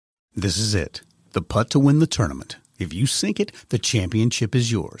This is it. The putt to win the tournament. If you sink it, the championship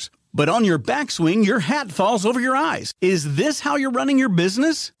is yours. But on your backswing, your hat falls over your eyes. Is this how you're running your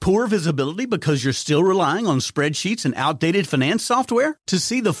business? Poor visibility because you're still relying on spreadsheets and outdated finance software? To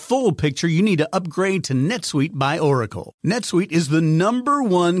see the full picture, you need to upgrade to NetSuite by Oracle. NetSuite is the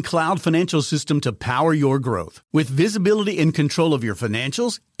 #1 cloud financial system to power your growth. With visibility and control of your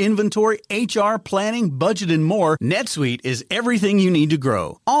financials, inventory, HR, planning, budget, and more, NetSuite is everything you need to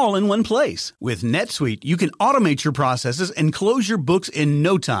grow, all in one place. With NetSuite, you can automate your processes and close your books in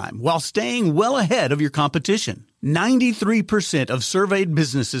no time while staying well ahead of your competition. 93% of surveyed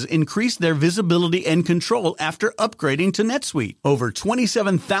businesses increased their visibility and control after upgrading to NetSuite. Over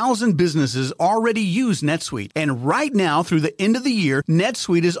 27,000 businesses already use NetSuite. And right now, through the end of the year,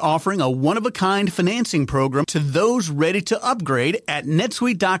 NetSuite is offering a one-of-a-kind financing program to those ready to upgrade at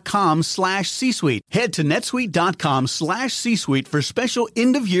netsuite.com/C-Suite. Head to netsuite.com/C-Suite for special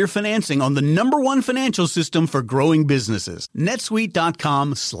end-of-year financing on the #1 financial system for growing businesses.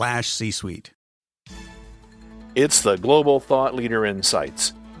 netsuite.com/C-Suite. It's the Global Thought Leader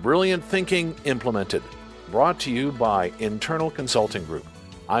Insights. Brilliant thinking implemented. Brought to you by Internal Consulting Group.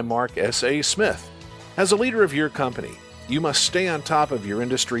 I'm Mark S.A. Smith. As a leader of your company, you must stay on top of your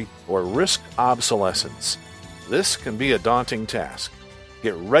industry or risk obsolescence. This can be a daunting task.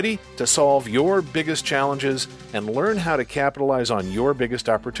 Get ready to solve your biggest challenges and learn how to capitalize on your biggest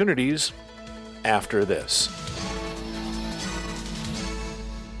opportunities after this.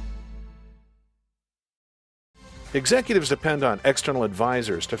 Executives depend on external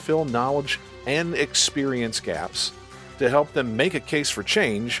advisors to fill knowledge and experience gaps, to help them make a case for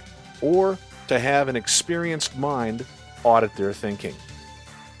change, or to have an experienced mind audit their thinking.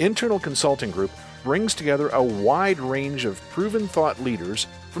 Internal Consulting Group brings together a wide range of proven thought leaders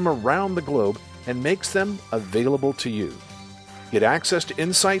from around the globe and makes them available to you. Get access to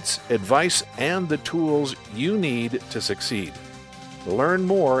insights, advice, and the tools you need to succeed. Learn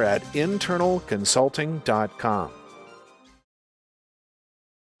more at internalconsulting.com.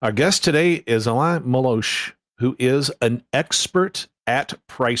 Our guest today is Alain Meloche, who is an expert at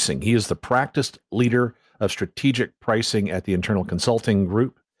pricing. He is the practice leader of strategic pricing at the Internal Consulting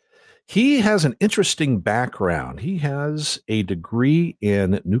Group. He has an interesting background. He has a degree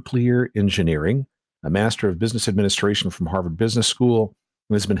in nuclear engineering, a Master of Business Administration from Harvard Business School,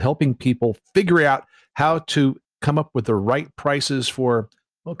 and has been helping people figure out how to come up with the right prices for,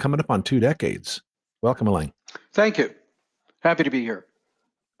 coming up on 2 decades. Welcome, Alain. Thank you. Happy to be here.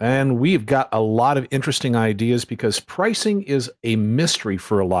 And we've got a lot of interesting ideas because pricing is a mystery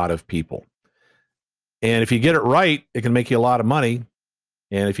for a lot of people. And if you get it right, it can make you a lot of money.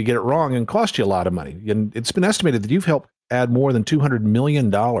 And if you get it wrong, it can cost you a lot of money. And it's been estimated that you've helped add more than $200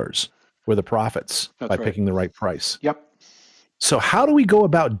 million worth of profits by picking the right price. Yep. So how do we go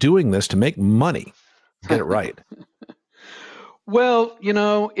about doing this to make money? Get it right. Well,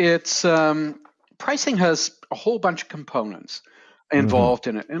 it's pricing has a whole bunch of components involved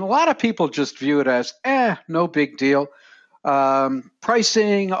in it. And a lot of people just view it as, no big deal.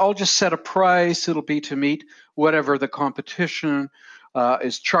 Pricing, I'll just set a price. It'll be to meet whatever the competition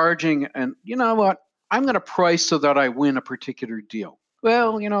is charging. And you know what? I'm going to price so that I win a particular deal.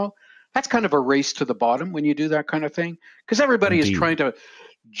 Well, that's kind of a race to the bottom when you do that kind of thing, because everybody is trying to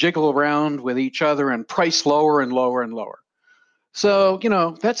jiggle around with each other and price lower and lower and lower. So,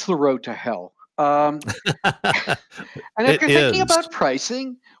 that's the road to hell. And if you're thinking about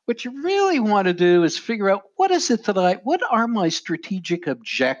pricing, what you really want to do is figure out what are my strategic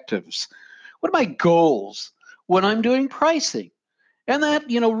objectives? What are my goals when I'm doing pricing? And that,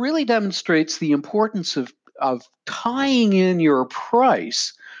 really demonstrates the importance of tying in your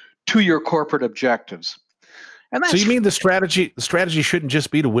price to your corporate objectives. And that's, so you mean the strategy shouldn't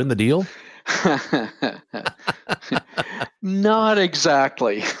just be to win the deal? Not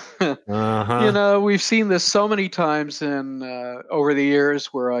exactly. We've seen this so many times over the years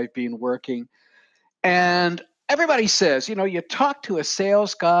where I've been working. And everybody says, you talk to a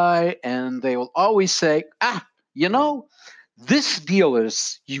sales guy and they will always say, this deal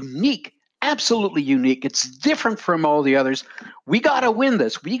is unique, absolutely unique. It's different from all the others. We got to win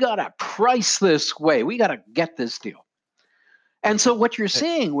this. We got to price this way. We got to get this deal. And so what you're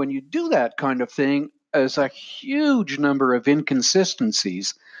seeing when you do that kind of thing is a huge number of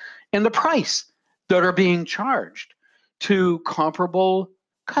inconsistencies in the price that are being charged to comparable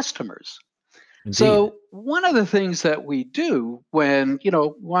customers. Indeed. So one of the things that we do when,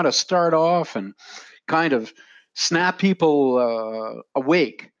 want to start off and kind of snap people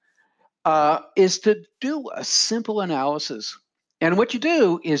awake is to do a simple analysis. And what you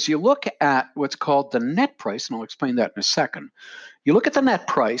do is you look at what's called the net price, and I'll explain that in a second. You look at the net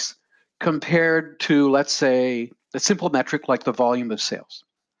price compared to, let's say, a simple metric like the volume of sales.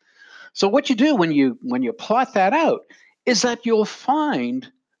 So what you do when you plot that out is that you'll find,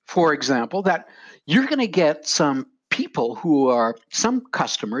 for example, that you're going to get some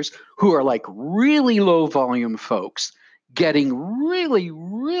customers who are like really low volume folks getting really,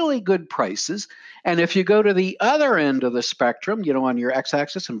 really good prices. And if you go to the other end of the spectrum, on your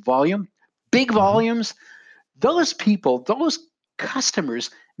x-axis and volume, big volumes, those customers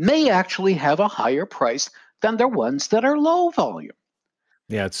may actually have a higher price than the ones that are low volume.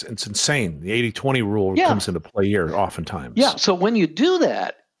 Yeah, it's insane. The 80-20 rule comes into play here oftentimes. Yeah, so when you do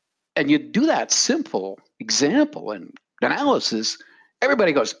that, and you do that simple example and analysis,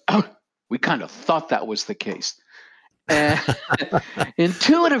 everybody goes, oh, we kind of thought that was the case. And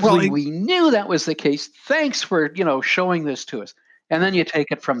intuitively, we knew that was the case. Thanks for, showing this to us. And then you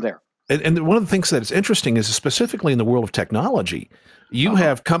take it from there. And one of the things that is interesting is specifically in the world of technology, you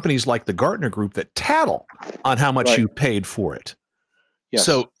have companies like the Gartner Group that tattle on how much you paid for it. Yes.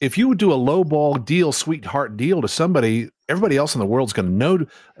 So if you would do a lowball deal, sweetheart deal to somebody, everybody else in the world is going to know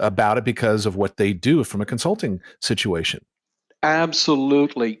about it because of what they do from a consulting situation.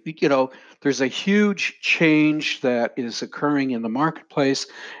 Absolutely. There's a huge change that is occurring in the marketplace,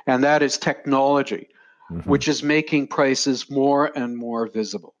 and that is technology, which is making prices more and more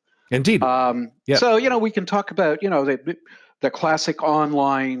visible. Indeed. So, we can talk about, the classic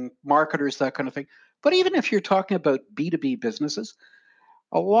online marketers, that kind of thing. But even if you're talking about B2B businesses,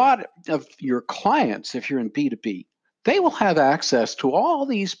 a lot of your clients, if you're in B2B, they will have access to all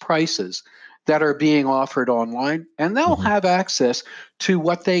these prices that are being offered online, and they'll have access to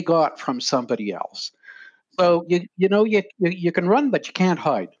what they got from somebody else. So you can run, but you can't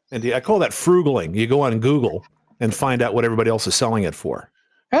hide. And I call that frugaling. You go on Google and find out what everybody else is selling it for.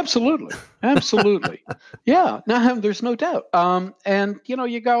 Absolutely. Yeah, no, there's no doubt. And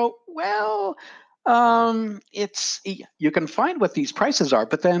you go, well, you can find what these prices are,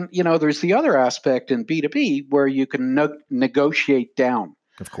 but then there's the other aspect in B2B where you can negotiate down.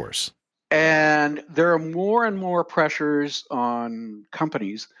 Of course. And there are more and more pressures on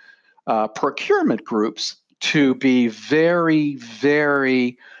companies, procurement groups, to be very,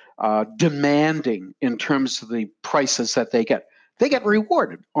 very demanding in terms of the prices that they get. They get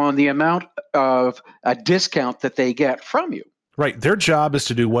rewarded on the amount of a discount that they get from you. Right. Their job is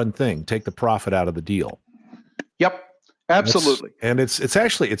to do one thing, take the profit out of the deal. Yep. Absolutely.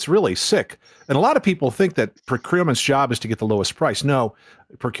 It's really sick. And a lot of people think that procurement's job is to get the lowest price. No,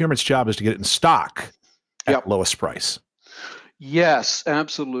 procurement's job is to get it in stock at lowest price. Yes,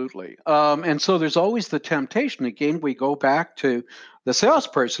 absolutely. And so there's always the temptation. Again, we go back to the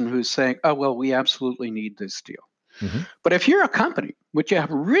salesperson who's saying, oh, well, we absolutely need this deal. But if you're a company, what you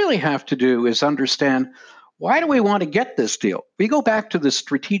really have to do is understand, why do we want to get this deal? We go back to the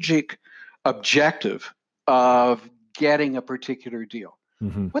strategic objective of getting a particular deal.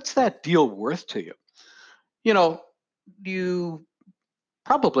 What's that deal worth to you? You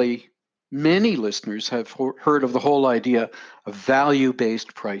probably, many listeners have heard of the whole idea of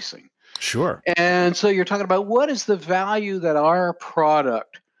value-based pricing. Sure. And so you're talking about, what is the value that our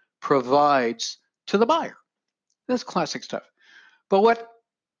product provides to the buyer? That's classic stuff. But what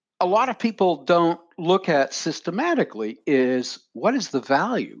a lot of people don't look at systematically is, what is the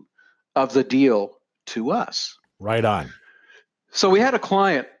value of the deal to us? Right on. So we had a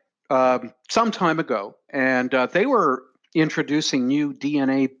client some time ago, and they were introducing new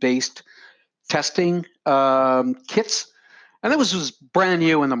DNA-based testing kits, and it was brand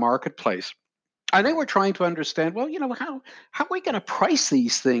new in the marketplace. And they were trying to understand, well, how are we going to price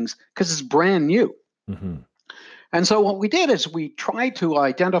these things, because it's brand new. And so what we did is we tried to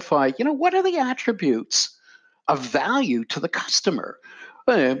identify, what are the attributes of value to the customer?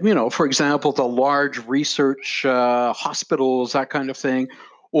 For example, the large research hospitals, that kind of thing,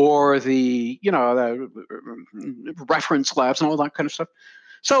 or the reference labs and all that kind of stuff.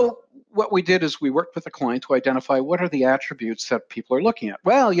 So what we did is we worked with the client to identify what are the attributes that people are looking at.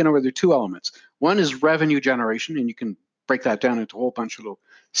 Well, there are two elements. One is revenue generation, and you can break that down into a whole bunch of little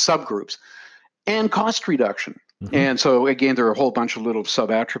subgroups, and cost reduction. And so, again, there are a whole bunch of little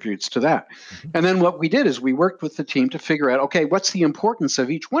sub-attributes to that. And then what we did is we worked with the team to figure out, okay, what's the importance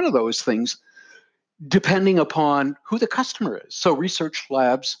of each one of those things depending upon who the customer is. So research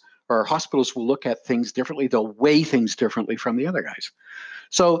labs or hospitals will look at things differently. They'll weigh things differently from the other guys.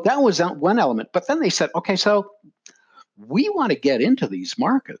 So that was one element. But then they said, okay, so we want to get into these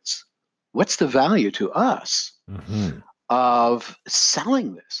markets. What's the value to us of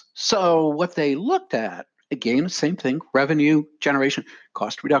selling this? So what they looked at, again, same thing, revenue generation,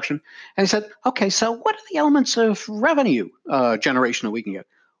 cost reduction. And they said, okay, so what are the elements of revenue generation that we can get?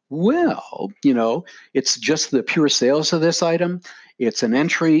 Well, it's just the pure sales of this item. It's an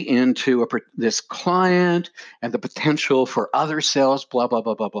entry into this client and the potential for other sales, blah, blah,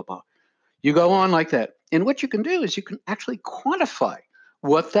 blah, blah, blah, blah. You go on like that. And what you can do is you can actually quantify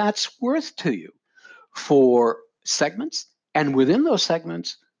what that's worth to you for segments, and within those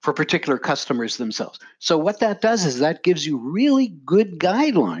segments for particular customers themselves. So what that does is that gives you really good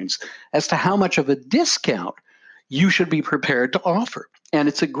guidelines as to how much of a discount you should be prepared to offer. And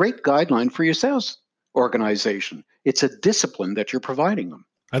it's a great guideline for your sales organization. It's a discipline that you're providing them.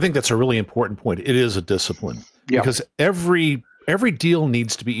 I think that's a really important point. It is a discipline because every deal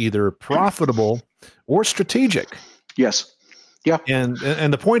needs to be either profitable or strategic. Yes. Yeah. And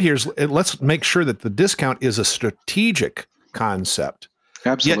the point here is let's make sure that the discount is a strategic concept.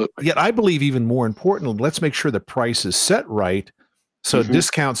 Absolutely. Yet I believe even more importantly, let's make sure the price is set right so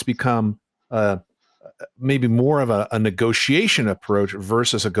discounts become maybe more of a negotiation approach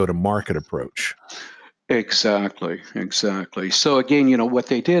versus a go-to-market approach. Exactly. So again, what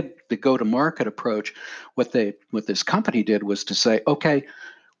they did, the go-to-market approach, what this company did was to say, okay,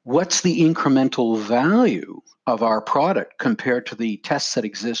 what's the incremental value of our product compared to the tests that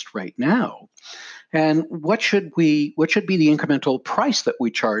exist right now? And what should be the incremental price that we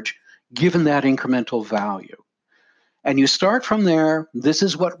charge given that incremental value? And you start from there. This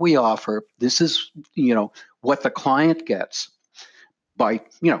is what we offer. This is, what the client gets by,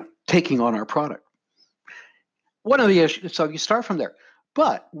 taking on our product. One of the issues, so you start from there.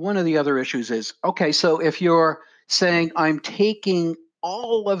 But one of the other issues is, okay, so if you're saying I'm taking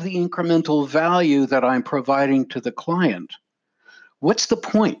all of the incremental value that I'm providing to the client, what's the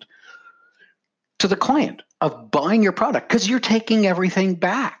point to the client of buying your product? Because you're taking everything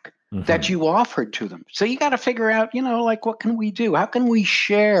back that you offered to them. So you got to figure out, what can we do? How can we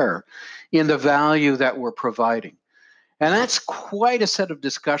share in the value that we're providing? And that's quite a set of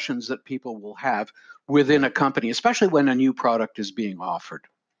discussions that people will have within a company, especially when a new product is being offered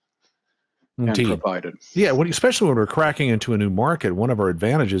and provided. Yeah, especially when we're cracking into a new market, one of our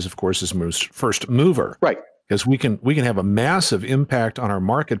advantages, of course, is first mover. Right. Because we can have a massive impact on our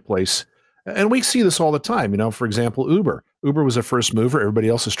marketplace. And we see this all the time. For example, Uber. Uber was a first mover. Everybody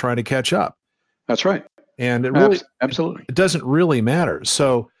else is trying to catch up. That's right. And it really, absolutely, it doesn't really matter.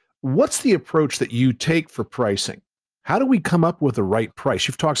 So what's the approach that you take for pricing? How do we come up with the right price?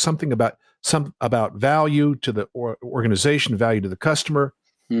 You've talked something about value to the organization, value to the customer.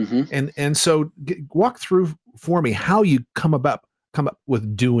 And so walk through for me how you come up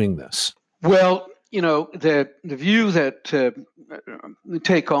with doing this. Well, the view that we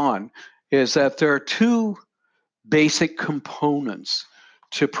take on is that there are two basic components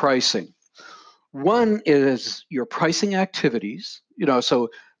to pricing. One is your pricing activities, so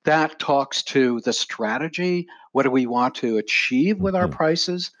that talks to the strategy. What do we want to achieve with our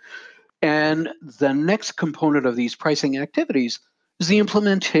prices? And the next component of these pricing activities is the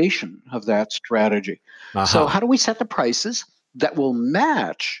implementation of that strategy. So how do we set the prices that will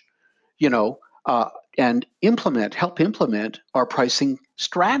match, and help implement our pricing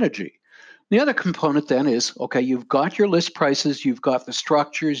strategy? The other component then is, okay, you've got your list prices, you've got the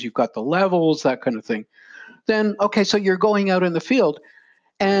structures, you've got the levels, that kind of thing. Then, okay, so you're going out in the field.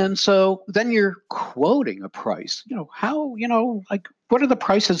 And so then you're quoting a price. What are the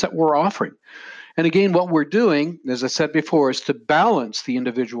prices that we're offering? And again, what we're doing, as I said before, is to balance the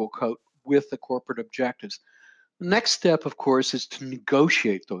individual quote with the corporate objectives. The next step, of course, is to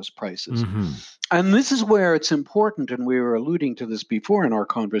negotiate those prices. And this is where it's important, and we were alluding to this before in our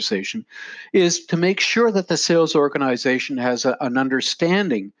conversation, is to make sure that the sales organization has an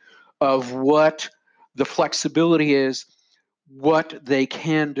understanding of what the flexibility is, what they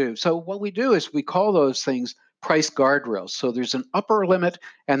can do. So what we do is we call those things price guardrails. So there's an upper limit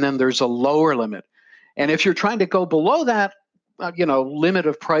and then there's a lower limit. And if you're trying to go below that, limit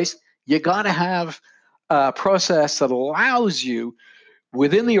of price, you got to have a process that allows you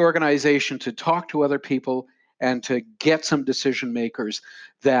within the organization to talk to other people and to get some decision makers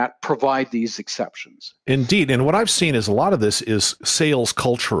that provide these exceptions. Indeed. And what I've seen is a lot of this is sales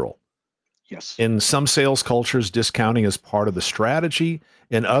cultural. Yes. In some sales cultures, discounting is part of the strategy.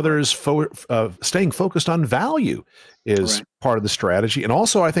 In others, staying focused on value is part of the strategy. And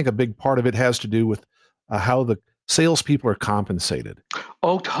also, I think a big part of it has to do with how the salespeople are compensated.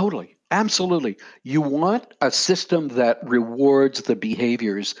 Oh, totally. Absolutely. You want a system that rewards the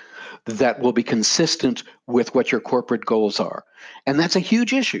behaviors that will be consistent with what your corporate goals are. And that's a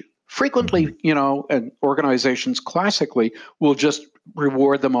huge issue. Frequently, and organizations classically will just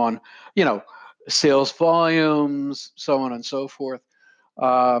reward them on, sales volumes, so on and so forth,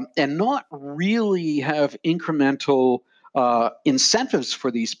 and not really have incremental incentives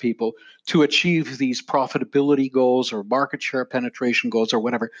for these people to achieve these profitability goals or market share penetration goals or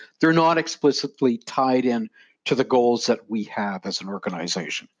whatever. They're not explicitly tied in to the goals that we have as an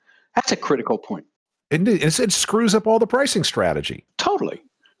organization. That's a critical point. And it screws up all the pricing strategy. Totally.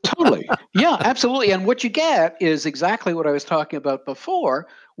 Yeah, absolutely. And what you get is exactly what I was talking about before,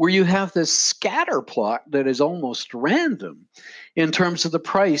 where you have this scatter plot that is almost random in terms of the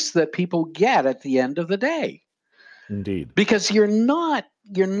price that people get at the end of the day. Indeed. Because you're not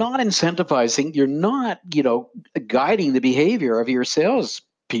incentivizing, you're not, guiding the behavior of your sales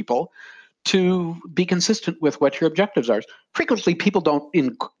people to be consistent with what your objectives are. Frequently, people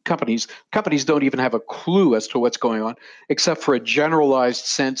in companies don't even have a clue as to what's going on, except for a generalized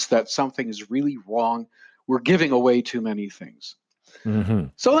sense that something is really wrong. We're giving away too many things. Mm-hmm.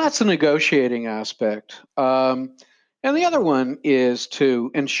 So that's the negotiating aspect. And the other one is to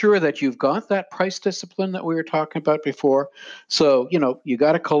ensure that you've got that price discipline that we were talking about before. So, you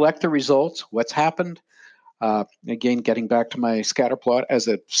got to collect the results, what's happened. Again, getting back to my scatter plot as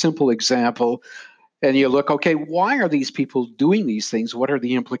a simple example, and you look, okay, why are these people doing these things? What are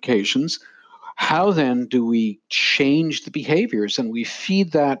the implications? How then do we change the behaviors? And we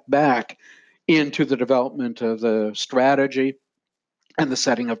feed that back into the development of the strategy and the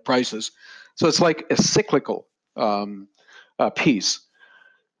setting of prices. So it's like a cyclical piece.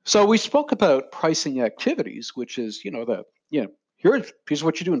 So we spoke about pricing activities, which is, here's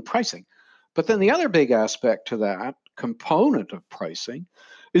what you do in pricing. But then the other big aspect to that component of pricing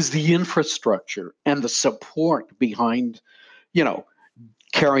is the infrastructure and the support behind,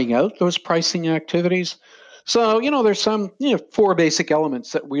 carrying out those pricing activities. So, there's some, 4 basic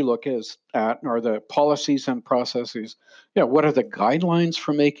elements that we look at are the policies and processes. What are the guidelines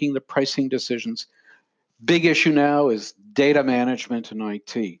for making the pricing decisions? Big issue now is data management and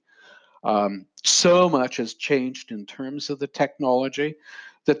IT. So much has changed in terms of the technology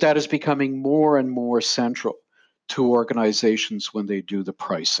that is becoming more and more central to organizations when they do the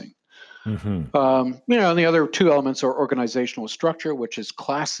pricing. Mm-hmm. And the other 2 elements are organizational structure, which is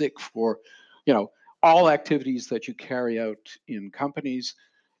classic for, all activities that you carry out in companies.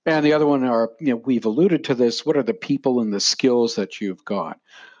 And the other one are, we've alluded to this, what are the people and the skills that you've got?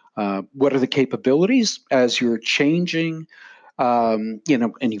 What are the capabilities as you're changing, and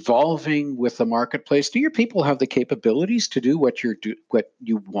evolving with the marketplace? Do your people have the capabilities to do what you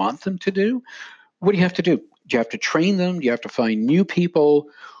want them to do? What do you have to do? Do you have to train them? Do you have to find new people?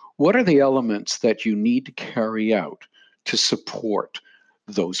 What are the elements that you need to carry out to support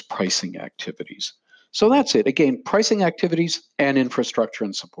those pricing activities? So that's it. Again, pricing activities and infrastructure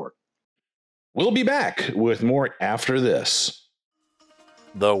and support. We'll be back with more after this.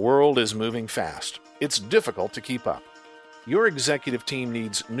 The world is moving fast. It's difficult to keep up. Your executive team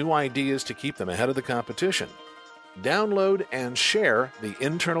needs new ideas to keep them ahead of the competition. Download and share the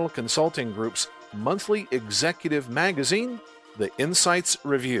Internal Consulting Group's monthly executive magazine, The Insights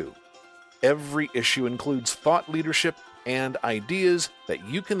Review. Every issue includes thought leadership and ideas that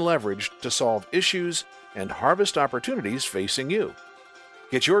you can leverage to solve issues and harvest opportunities facing you.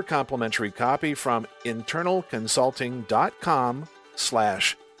 Get your complimentary copy from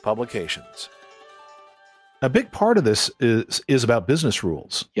internalconsulting.com/publications. A big part of this is about business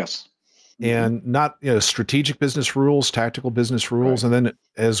rules. Yes. And not strategic business rules, tactical business rules. Right. And then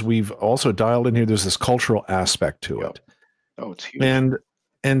as we've also dialed in here, there's this cultural aspect to it. Oh, it's huge.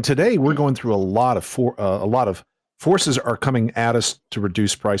 And today we're going through a lot of forces are coming at us to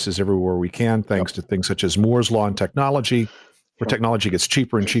reduce prices everywhere we can, thanks to things such as Moore's Law in technology, where technology gets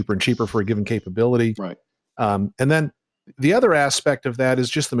cheaper and cheaper and cheaper for a given capability. Right. And then the other aspect of that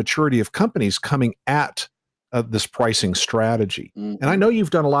is just the maturity of companies coming at this pricing strategy. Mm-hmm. And I know you've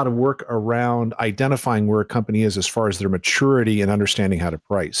done a lot of work around identifying where a company is as far as their maturity and understanding how to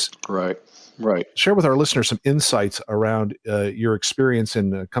price. Right. Share with our listeners some insights around your experience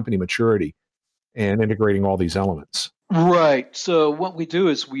in company maturity and integrating all these elements. Right. So what we do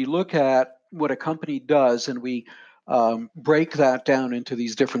is we look at what a company does and we break that down into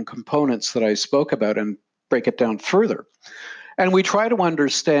these different components that I spoke about and break it down further. And we try to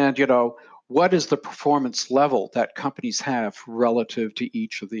understand, what is the performance level that companies have relative to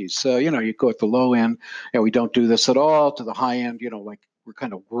each of these? So, you go at the low end and we don't do this at all, to the high end, like we're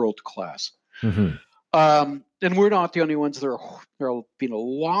kind of world class. Mm-hmm. And we're not the only ones. There have been a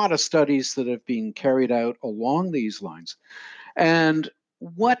lot of studies that have been carried out along these lines. And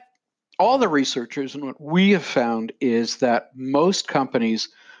what all the researchers and what we have found is that most companies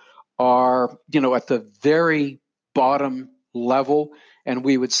are, at the very bottom level, and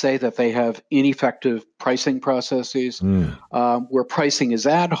we would say that they have ineffective pricing processes, where pricing is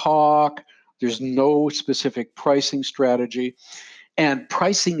ad hoc. There's no specific pricing strategy. And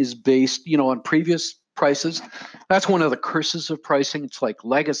pricing is based, on previous prices. That's one of the curses of pricing. It's like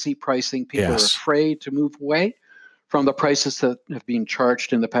legacy pricing. People are afraid to move away from the prices that have been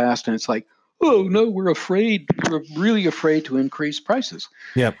charged in the past. And it's like, oh, no, we're afraid. We're really afraid to increase prices.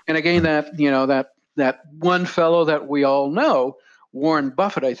 Yep. And again, that one fellow that we all know, Warren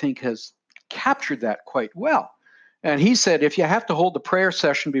Buffett, I think, has captured that quite well. And he said, if you have to hold the prayer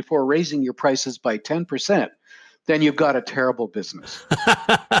session before raising your prices by 10%, then you've got a terrible business.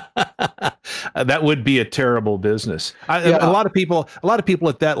 That would be a terrible business. A lot of people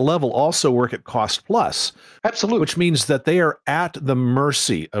at that level also work at cost plus. Absolutely. Which means that they are at the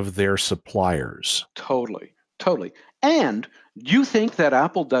mercy of their suppliers. Totally. And do you think that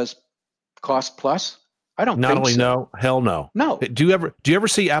Apple does cost plus? I don't think so. Not only no, hell no. No. Do you ever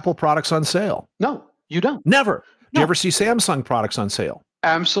see Apple products on sale? No, you don't. Never. Do you ever see Samsung products on sale?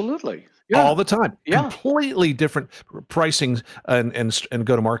 Absolutely. Yeah. All the time. Yeah. Completely different pricing and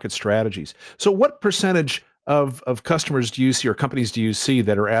go-to-market strategies. So what percentage of customers do you see or companies do you see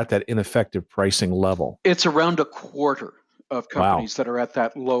that are at that ineffective pricing level? It's around a quarter of companies that are at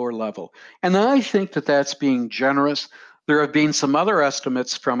that lower level. And I think that that's being generous. There have been some other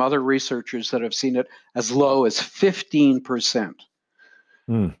estimates from other researchers that have seen it as low as 15%.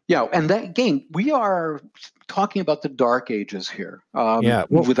 Yeah, and that, again, we are talking about the dark ages here. That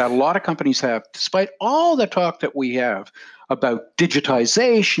a lot of companies have, despite all the talk that we have about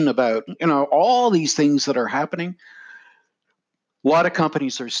digitization, about all these things that are happening. A lot of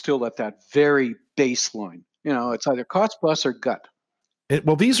companies are still at that very baseline. It's either cost plus or gut.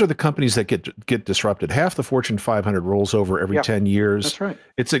 These are the companies that get disrupted. Half the Fortune 500 rolls over every 10 years. That's right.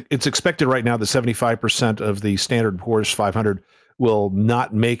 It's expected right now that 75% of the Standard & Poor's 500 will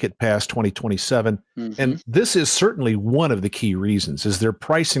not make it past 2027. Mm-hmm. And this is certainly one of the key reasons, is they're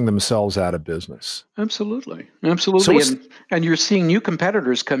pricing themselves out of business. Absolutely. So and you're seeing new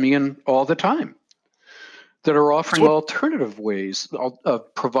competitors coming in all the time that are offering alternative ways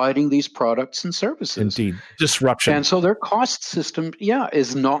of providing these products and services. Indeed. Disruption. And so their cost system,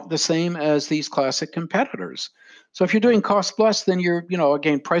 is not the same as these classic competitors. So if you're doing cost plus, then you're,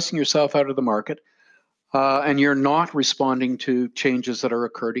 again, pricing yourself out of the market. And you're not responding to changes that are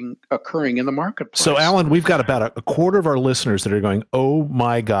occurring in the marketplace. So, Alan, we've got about a quarter of our listeners that are going, oh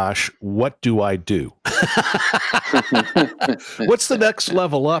my gosh, what do I do? What's the next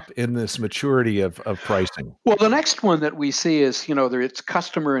level up in this maturity of pricing? Well, the next one that we see is, it's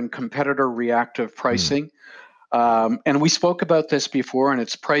customer and competitor reactive pricing. And we spoke about this before, and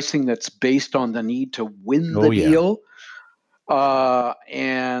it's pricing that's based on the need to win the deal.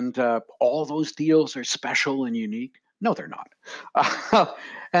 And all those deals are special and unique. No, they're not.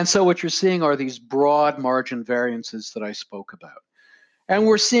 And so what you're seeing are these broad margin variances that I spoke about. And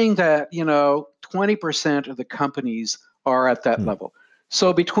we're seeing that, 20% of the companies are at that level.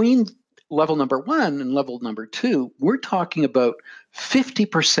 So between level number 1 and level number 2, we're talking about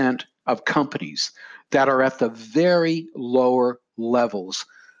 50% of companies that are at the very lower levels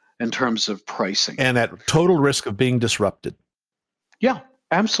in terms of pricing. And at total risk of being disrupted. Yeah,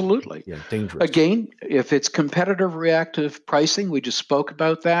 absolutely. Yeah, dangerous. Again, if it's competitive reactive pricing, we just spoke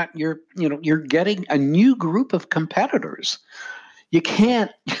about that. You're getting a new group of competitors. You can't.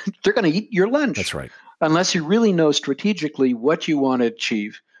 They're going to eat your lunch. That's right. Unless you really know strategically what you want to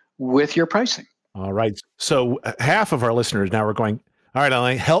achieve with your pricing. All right. So half of our listeners now are going, all right,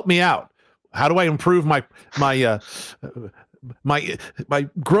 Alain, help me out. How do I improve my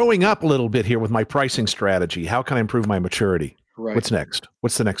growing up a little bit here with my pricing strategy? How can I improve my maturity? Right. What's next?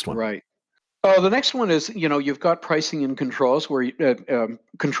 What's the next one? Right. Oh, the next one is, you've got pricing and controls where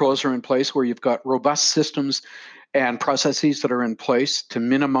controls are in place, where you've got robust systems and processes that are in place to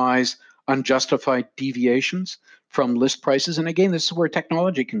minimize unjustified deviations from list prices. And again, this is where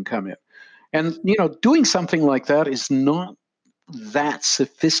technology can come in. And, doing something like that is not that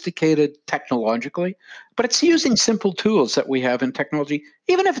sophisticated technologically, but it's using simple tools that we have in technology,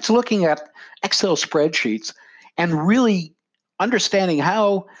 even if it's looking at Excel spreadsheets and really understanding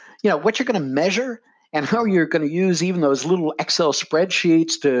how, what you're going to measure and how you're going to use even those little Excel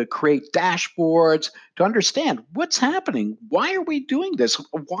spreadsheets to create dashboards to understand what's happening. Why are we doing this?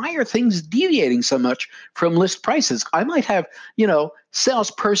 Why are things deviating so much from list prices? I might have,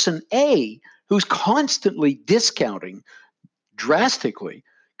 salesperson A who's constantly discounting drastically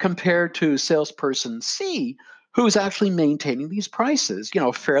compared to salesperson C who's actually maintaining these prices,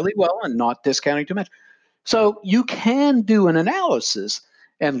 fairly well and not discounting too much. So you can do an analysis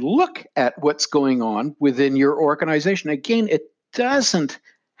and look at what's going on within your organization. Again, it doesn't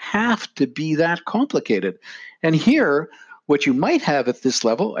have to be that complicated. And here What you might have at this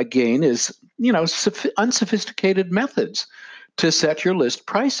level, again, is, unsophisticated methods to set your list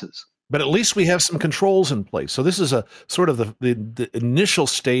prices. But at least we have some controls in place. So this is a sort of the initial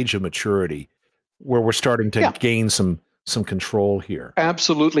stage of maturity where we're starting to gain some control here.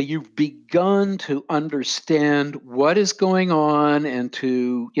 Absolutely. You've begun to understand what is going on and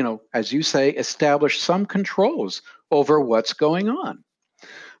to, as you say, establish some controls over what's going on.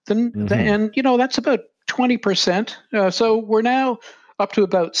 And that's about 20%. So we're now up to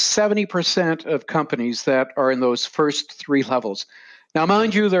about 70% of companies that are in those first three levels. Now,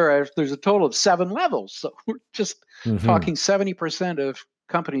 mind you, there's a total of 7 levels. So we're just talking 70% of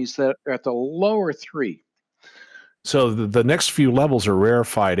companies that are at the lower 3. So the next few levels are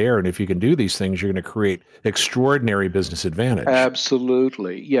rarefied air. And if you can do these things, you're going to create extraordinary business advantage.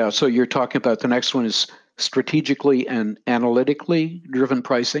 Absolutely. Yeah. So you're talking about the next one is strategically and analytically driven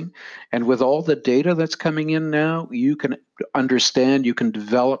pricing. And with all the data that's coming in now, you can understand, you can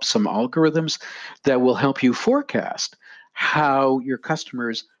develop some algorithms that will help you forecast how your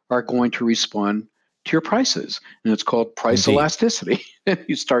customers are going to respond to your prices. And it's called price elasticity. And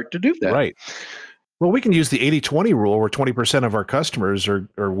you start to do that. Right. Well, we can use the 80-20 rule where 20% of our customers are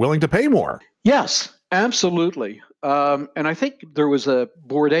willing to pay more. Yes, absolutely. And I think there was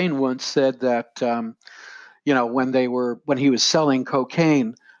Bourdain once said that, when he was selling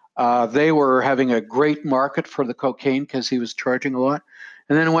cocaine, they were having a great market for the cocaine because he was charging a lot.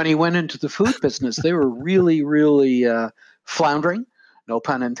 And then when he went into the food business, they were really, really floundering, no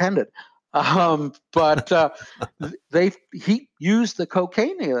pun intended. But he used the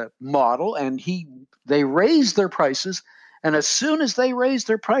cocaine model, and they raised their prices. And as soon as they raised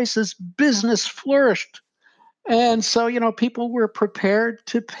their prices, business flourished. And so, people were prepared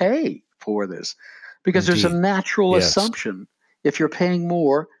to pay for this because there's a natural assumption. If you're paying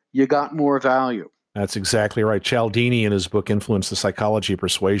more, you got more value. That's exactly right. Cialdini, in his book, Influence the Psychology of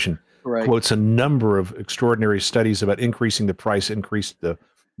Persuasion, quotes a number of extraordinary studies about increasing the price, increase the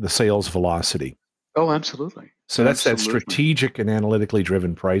sales velocity. Oh, absolutely. So that's that strategic and analytically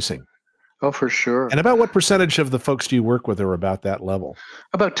driven pricing. Oh, for sure. And about what percentage of the folks do you work with are about that level?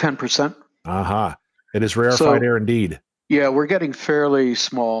 About 10%. Aha. It is rarefied air indeed. Yeah, we're getting fairly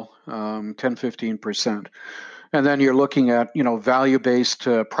small, 10, 15%. And then you're looking at, value-based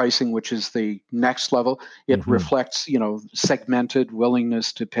pricing, which is the next level. It reflects, segmented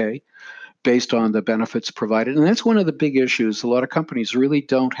willingness to pay based on the benefits provided. And that's one of the big issues. A lot of companies really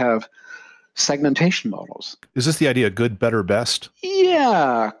don't have segmentation models. Is this the idea of good, better, best?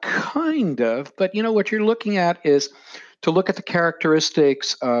 Yeah, kind of. But, what you're looking at is to look at the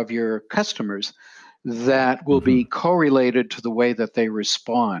characteristics of your customers that will be correlated to the way that they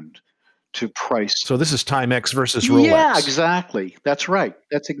respond to price. So this is Timex versus Rolex. Yeah, exactly. That's right.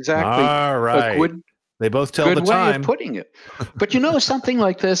 That's exactly a good, they both tell the time. Way of putting it. But something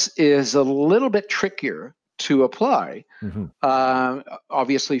like this is a little bit trickier to apply.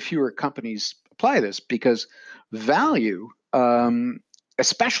 Obviously, fewer companies apply this because value,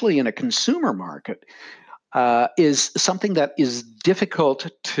 especially in a consumer market, is something that is difficult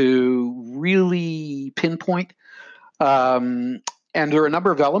to really pinpoint. And there are a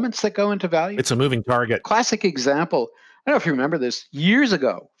number of elements that go into value. It's a moving target. Classic example. I don't know if you remember this. Years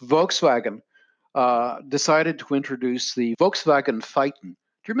ago, Volkswagen decided to introduce the Volkswagen Phaeton.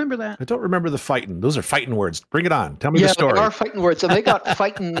 Do you remember that? I don't remember the Phaeton. Those are fighting words. Bring it on. Tell me the story. Yeah, they are fighting words, and they got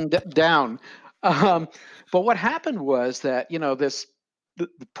fighting down. But what happened was that the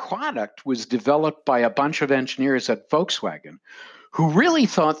product was developed by a bunch of engineers at Volkswagen who really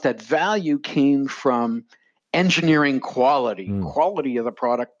thought that value came from engineering quality of the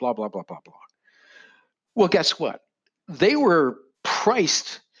product, blah, blah, blah, blah, blah. Well, guess what? They were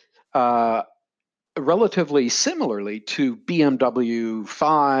priced relatively similarly to BMW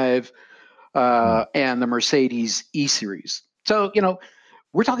 5 and the Mercedes E-Series. So,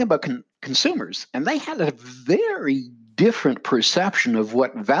 we're talking about consumers, and they had a very different perception of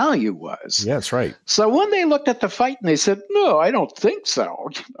what value was. Yeah, that's right. So when they looked at the Phaeton, they said, no, I don't think so.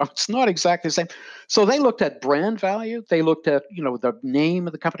 It's not exactly the same. So they looked at brand value. They looked at, the name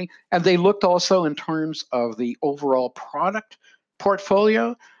of the company, and they looked also in terms of the overall product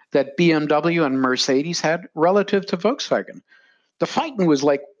portfolio that BMW and Mercedes had relative to Volkswagen. The Phaeton was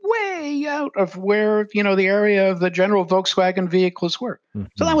like way out of where, the area of the general Volkswagen vehicles were.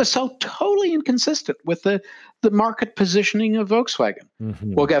 So that was so totally inconsistent with the market positioning of Volkswagen.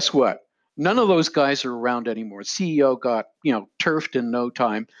 Well, guess what? None of those guys are around anymore. CEO got, turfed in no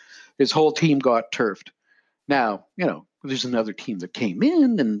time. His whole team got turfed. Now, there's another team that came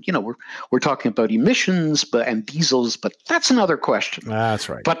in, and we're talking about emissions and diesels, but that's another question. That's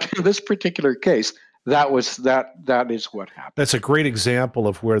right. But in this particular case, That is what happened. That's a great example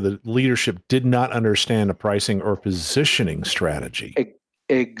of where the leadership did not understand a pricing or positioning strategy.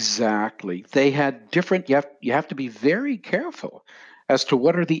 Exactly. They had different. You have to be very careful as to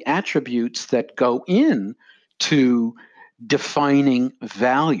what are the attributes that go in to defining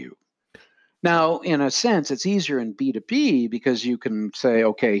value. Now, in a sense, it's easier in B2B because you can say,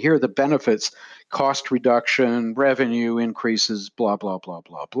 okay, here are the benefits: cost reduction, revenue increases, blah blah blah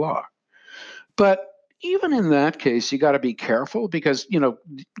blah blah. But even in that case, you got to be careful because,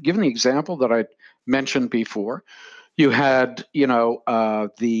 given the example that I mentioned before, you had,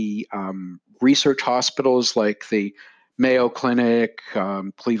 the research hospitals like the Mayo Clinic,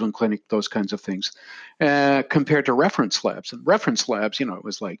 Cleveland Clinic, those kinds of things, compared to reference labs. And reference labs, it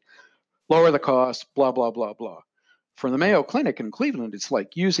was like lower the cost, blah, blah, blah, blah. For the Mayo Clinic in Cleveland, it's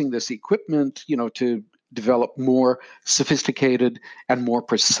like using this equipment, to develop more sophisticated and more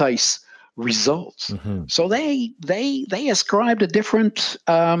precise results. Mm-hmm. So they ascribed a different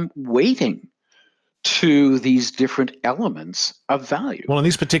weighting to these different elements of value. Well, in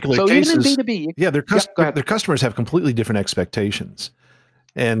these particular so cases, even in B2B, their customers have completely different expectations.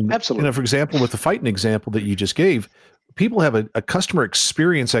 And, absolutely. for example, with the fighting example that you just gave, people have a customer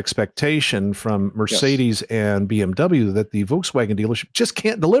experience expectation from Mercedes and BMW that the Volkswagen dealership just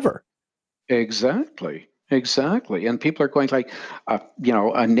can't deliver. Exactly. And people are going like, an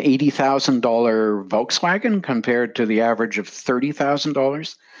 $80,000 Volkswagen compared to the average of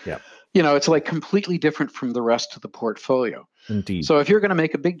 $30,000. Yeah. It's like completely different from the rest of the portfolio. Indeed. So if you're going to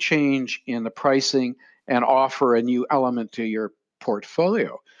make a big change in the pricing and offer a new element to your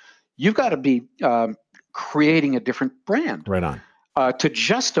portfolio, you've got to be creating a different brand. Right on. To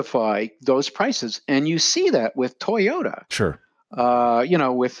justify those prices. And you see that with Toyota. Sure.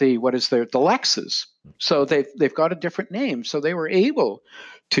 With the Lexus. So they've got a different name. So they were able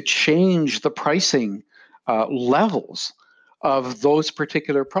to change the pricing levels of those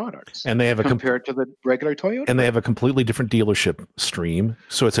particular products, and they have compared to the regular Toyota. And they have a completely different dealership stream,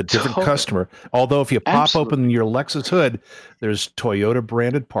 so it's a different customer. Although if you pop open your Lexus hood, there's Toyota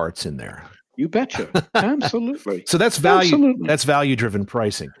branded parts in there. You betcha. Absolutely. So that's value. Absolutely. That's value-driven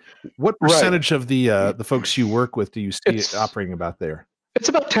pricing. What percentage of the folks you work with do you see it operating about there? It's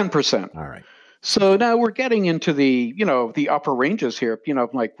about 10%. All right. So now we're getting into the upper ranges here.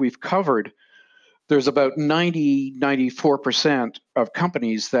 Like we've covered, there's about 94% of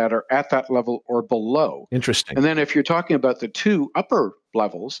companies that are at that level or below. Interesting. And then if you're talking about the two upper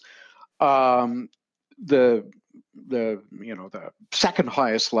levels, the second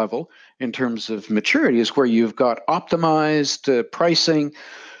highest level in terms of maturity is where you've got optimized pricing,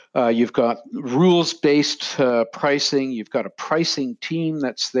 you've got rules-based pricing, you've got a pricing team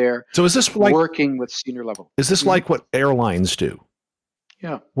that's there. So is this like working with senior level? Is this like what airlines do?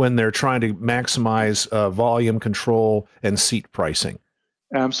 Yeah. When they're trying to maximize volume control and seat pricing.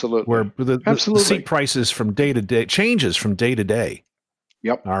 Absolutely. Where the seat prices from day to day changes from day to day.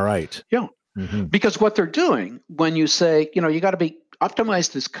 Yep. All right. Yeah. Mm-hmm. Because what they're doing when you say, you got to be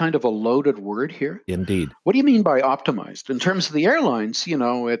optimized is kind of a loaded word here. Indeed. What do you mean by optimized? In terms of the airlines,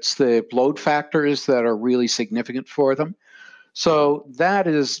 it's the load factors that are really significant for them. So that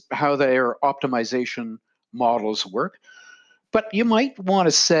is how their optimization models work. But you might want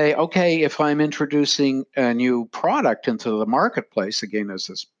to say, okay, if I'm introducing a new product into the marketplace, again, as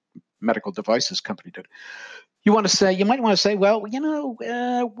this medical devices company did, you might want to say, well,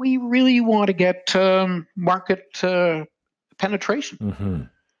 we really want to get market penetration. Mm-hmm.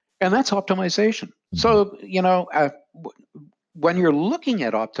 And that's optimization. Mm-hmm. So, when you're looking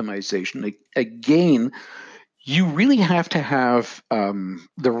at optimization, again, you really have to have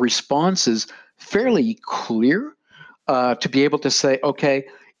the responses fairly clear. To be able to say, okay,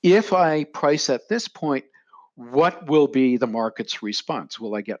 if I price at this point, what will be the market's response?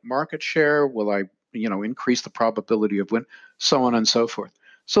 Will I get market share? Will I, increase the probability of win? So on and so forth.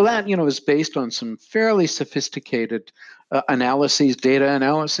 So that, is based on some fairly sophisticated analyses, data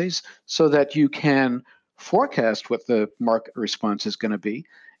analyses, so that you can forecast what the market response is going to be,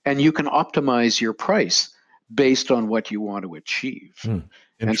 and you can optimize your price based on what you want to achieve.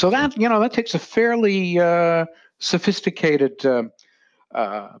 And so that, that takes a fairly sophisticated set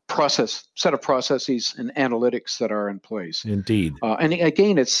of processes and analytics that are in place. Indeed. And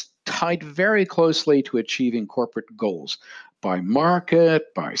again, it's tied very closely to achieving corporate goals by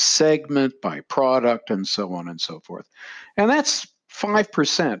market, by segment, by product, and so on and so forth. And that's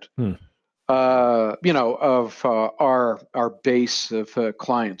 5%, of our base of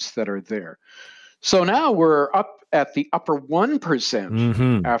clients that are there. So now we're up at the upper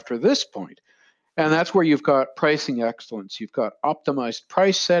 1% after this point. And that's where you've got pricing excellence. You've got optimized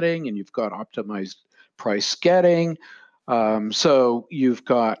price setting, and you've got optimized price getting. So you've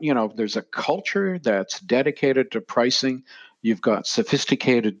got, there's a culture that's dedicated to pricing. You've got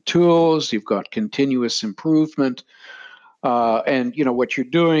sophisticated tools. You've got continuous improvement. And, what you're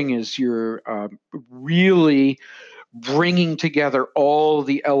doing is you're really bringing together all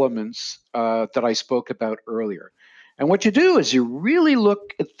the elements that I spoke about earlier. And what you do is you really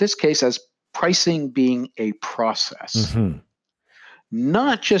look at this case as pricing being a process,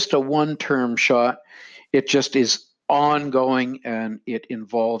 not just a one-term shot. It just is ongoing, and it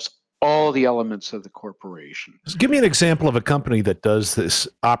involves all the elements of the corporation. Just give me an example of a company that does this,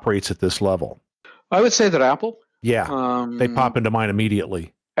 operates at this level. I would say that Apple. Yeah, they pop into mind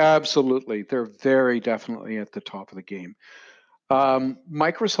immediately. Absolutely. They're very definitely at the top of the game.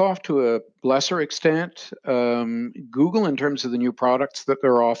 Microsoft, to a lesser extent, Google, in terms of the new products that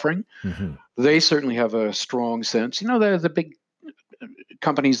they're offering, they certainly have a strong sense. They're the big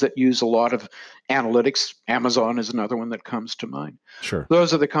companies that use a lot of analytics. Amazon is another one that comes to mind. Sure.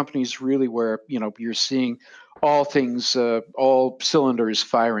 Those are the companies really where, you're seeing all things, all cylinders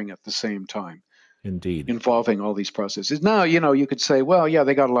firing at the same time. Indeed. Involving all these processes. Now, you could say, well, yeah,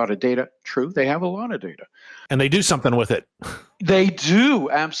 they got a lot of data. True, they have a lot of data. And they do something with it. They do,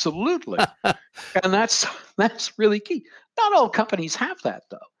 absolutely. And that's really key. Not all companies have that,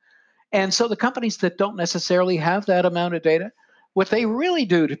 though. And so the companies that don't necessarily have that amount of data, what they really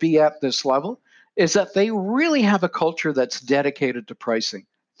do to be at this level is that they really have a culture that's dedicated to pricing.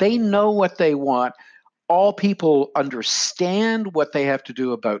 They know what they want. All people understand what they have to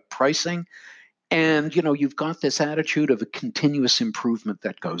do about pricing. And, you've got this attitude of a continuous improvement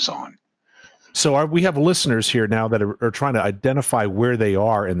that goes on. So we have listeners here now that are trying to identify where they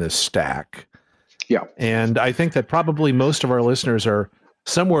are in this stack. Yeah. And I think that probably most of our listeners are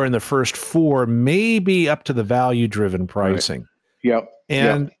somewhere in the first four, maybe up to the value-driven pricing. Right.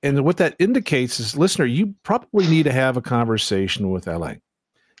 Yep. And what that indicates is, listener, you probably need to have a conversation with Alain.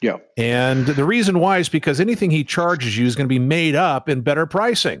 Yeah. And the reason why is because anything he charges you is going to be made up in better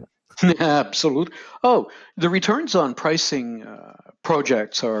pricing. Absolutely. Oh, the returns on pricing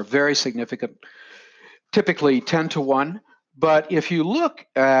projects are very significant, typically 10 to 1. But if you look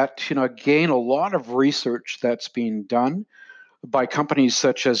at, again, a lot of research that's being done by companies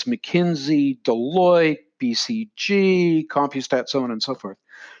such as McKinsey, Deloitte, BCG, CompuStat, so on and so forth,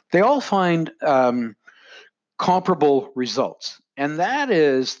 they all find comparable results. And that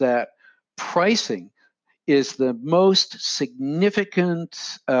is that pricing is the most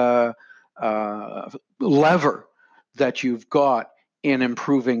significant lever that you've got in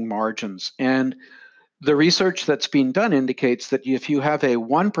improving margins. And the research that's been done indicates that if you have a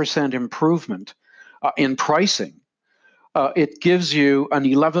 1% improvement in pricing, it gives you an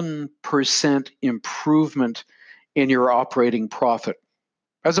 11% improvement in your operating profit,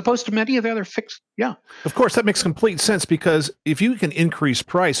 as opposed to many of the other fixed. Yeah. Of course, that makes complete sense, because if you can increase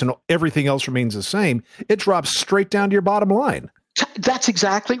price and everything else remains the same, it drops straight down to your bottom line. That's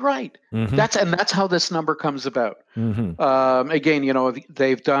exactly right. That's how this number comes about. Again,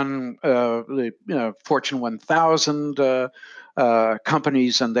 they've done the Fortune 1000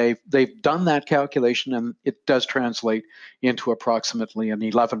 companies, and they've done that calculation, and it does translate into approximately an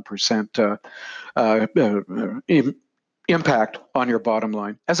 11% impact on your bottom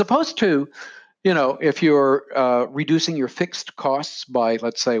line, as opposed to, if you're reducing your fixed costs by,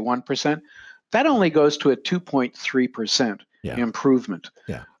 let's say, 1%, that only goes to a 2.3% improvement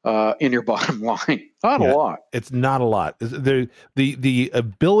in your bottom line. Not a lot. It's not a lot. The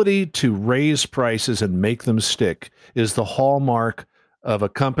ability to raise prices and make them stick is the hallmark of a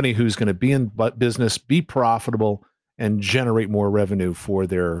company who's going to be in business, be profitable, and generate more revenue for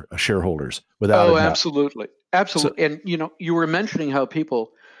their shareholders. Without absolutely. Absolutely. So, and you were mentioning how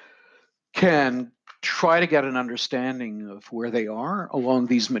people can try to get an understanding of where they are along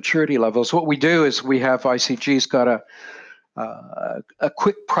these maturity levels. What we do is we have ICG's got a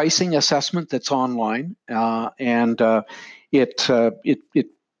quick pricing assessment that's online, and it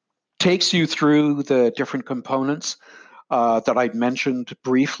takes you through the different components that I mentioned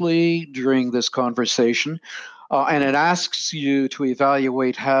briefly during this conversation, and it asks you to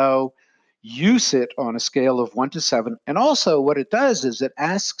evaluate how you sit on a scale of 1 to 7. And also what it does is it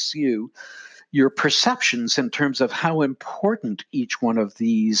asks you your perceptions in terms of how important each one of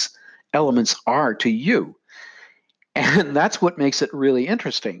these elements are to you. And that's what makes it really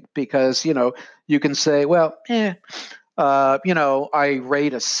interesting, because, you can say, well, I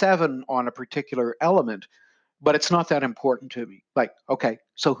rate a 7 on a particular element, but it's not that important to me. Like, okay,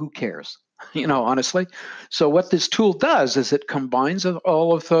 so who cares? Honestly. So what this tool does is it combines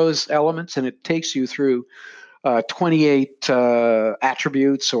all of those elements, and it takes you through 28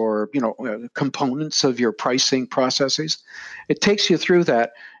 attributes or components of your pricing processes. It takes you through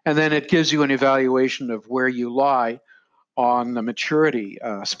that, and then it gives you an evaluation of where you lie on the maturity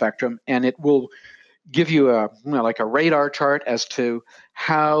spectrum, and it will give you like a radar chart as to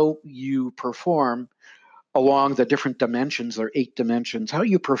how you perform along the different dimensions. There are 8 dimensions, how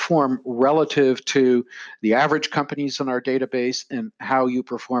you perform relative to the average companies in our database and how you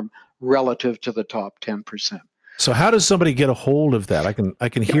perform relative to the top 10%. So how does somebody get a hold of that? I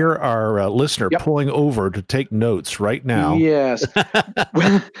can hear our listener pulling over to take notes right now. Yes.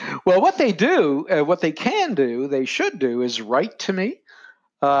 Well, what they can do, they should do, is write to me,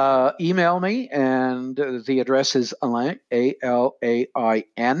 email me, and the address is Alain,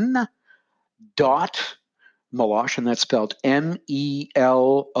 ALAIN, Meloche, and that's spelled MELOCHE,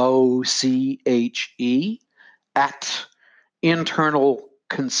 at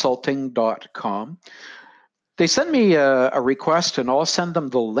internalconsulting.com. They send me a request, and I'll send them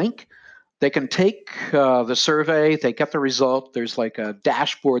the link. They can take the survey. They get the result. There's like a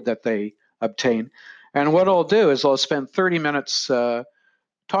dashboard that they obtain. And what I'll do is I'll spend 30 minutes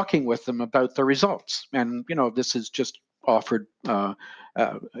talking with them about the results. And, this is just offered at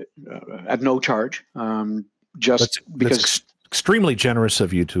no charge, because that's extremely generous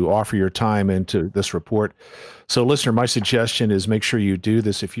of you to offer your time into this report. So, listener, my suggestion is make sure you do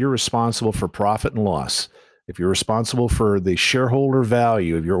this. If you're responsible for profit and loss, if you're responsible for the shareholder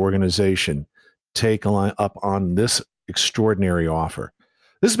value of your organization, take up on this extraordinary offer.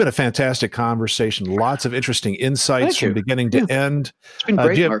 This has been a fantastic conversation. Lots of interesting insights from beginning to end. It's been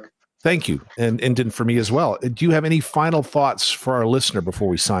great, Mark. Thank you. And for me as well. Do you have any final thoughts for our listener before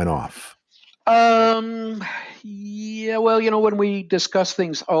we sign off? Yeah, well, when we discuss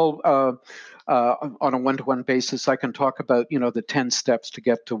things on a one-to-one basis, I can talk about, the 10 steps to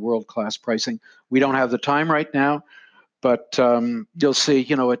get to world-class pricing. We don't have the time right now, but you'll see,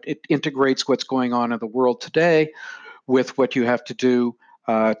 it integrates what's going on in the world today with what you have to do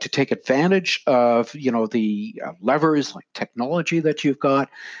to take advantage of, the levers like technology that you've got,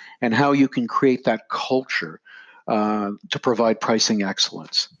 and how you can create that culture to provide pricing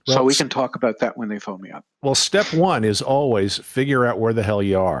excellence. Well, so we can talk about that when they phone me up. Well, step one is always figure out where the hell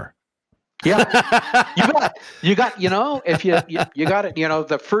you are. Yeah, you got, if you got it,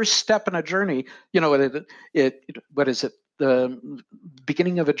 the first step in a journey, what is it? The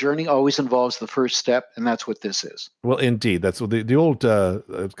beginning of a journey always involves the first step, and that's what this is. Well, indeed. That's what the old, I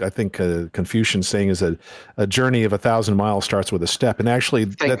think, Confucian saying is a journey of 1,000 miles starts with a step. And actually,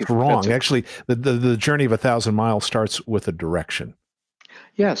 that's wrong. Actually, the journey of 1,000 miles starts with a direction.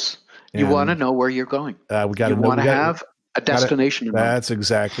 Yes. You want to know where you're going. We got to have a destination. That's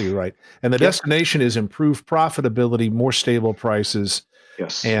exactly right. And the destination is improved profitability, more stable prices.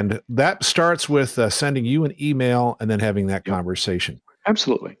 Yes. And that starts with sending you an email and then having that conversation.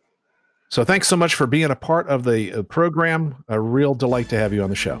 Absolutely. So thanks so much for being a part of the program. A real delight to have you on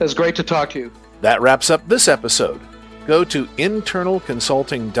the show. It was great to talk to you. That wraps up this episode. Go to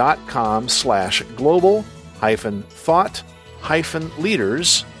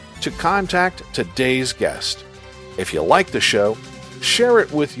internalconsulting.com/global-thought-leaders to contact today's guest. If you like the show, share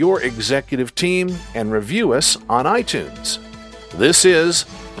it with your executive team and review us on iTunes. This is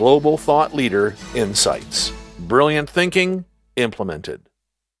Global Thought Leader Insights. Brilliant thinking implemented.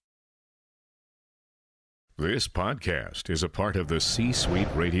 This podcast is a part of the C-Suite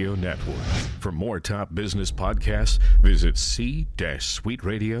Radio Network. For more top business podcasts, visit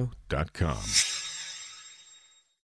c-suiteradio.com.